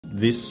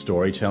this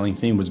storytelling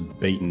thing was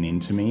beaten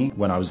into me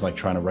when I was like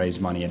trying to raise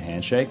money at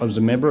Handshake. I was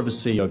a member of a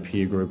CEO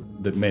peer group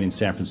that met in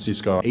San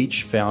Francisco.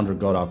 Each founder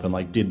got up and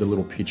like did the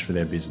little pitch for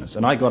their business.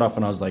 And I got up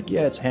and I was like,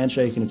 yeah, it's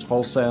Handshake and it's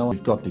wholesale.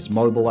 We've got this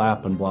mobile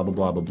app and blah, blah,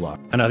 blah, blah, blah.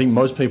 And I think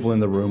most people in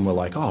the room were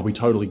like, oh, we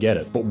totally get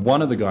it. But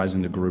one of the guys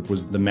in the group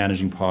was the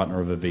managing partner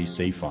of a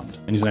VC fund,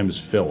 and his name was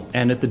Phil.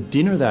 And at the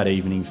dinner that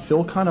evening,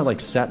 Phil kind of like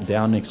sat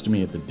down next to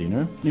me at the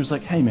dinner and he was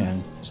like, hey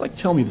man, just like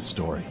tell me the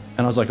story.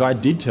 And I was like, I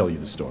did tell you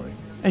the story.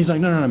 And he's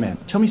like, no, man,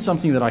 tell me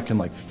something that I can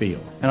like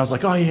feel. And I was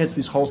like, oh yeah, it's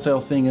this wholesale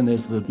thing and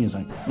there's the, he's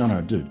like,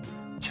 no, dude,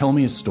 tell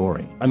me a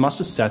story. I must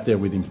have sat there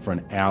with him for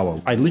an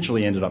hour. I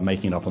literally ended up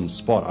making it up on the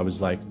spot. I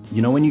was like,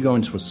 you know, when you go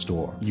into a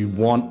store, you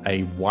want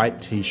a white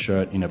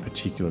t-shirt in a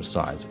particular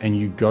size and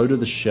you go to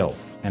the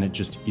shelf and it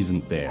just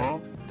isn't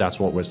there. That's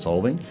what we're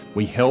solving.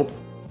 We help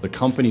the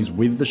companies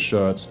with the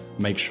shirts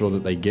make sure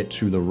that they get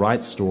to the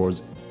right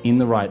stores in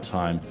the right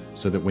time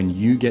so that when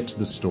you get to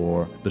the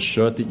store, the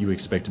shirt that you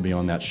expect to be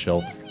on that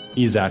shelf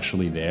is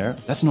actually there.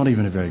 That's not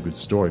even a very good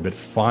story, but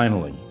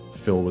finally,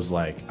 Phil was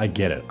like, I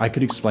get it. I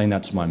could explain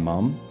that to my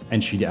mum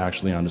and she'd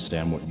actually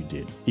understand what you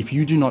did. If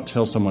you do not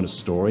tell someone a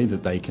story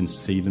that they can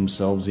see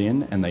themselves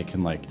in and they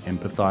can like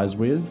empathize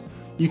with,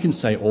 you can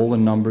say all the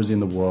numbers in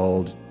the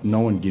world, no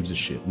one gives a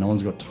shit. No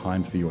one's got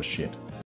time for your shit.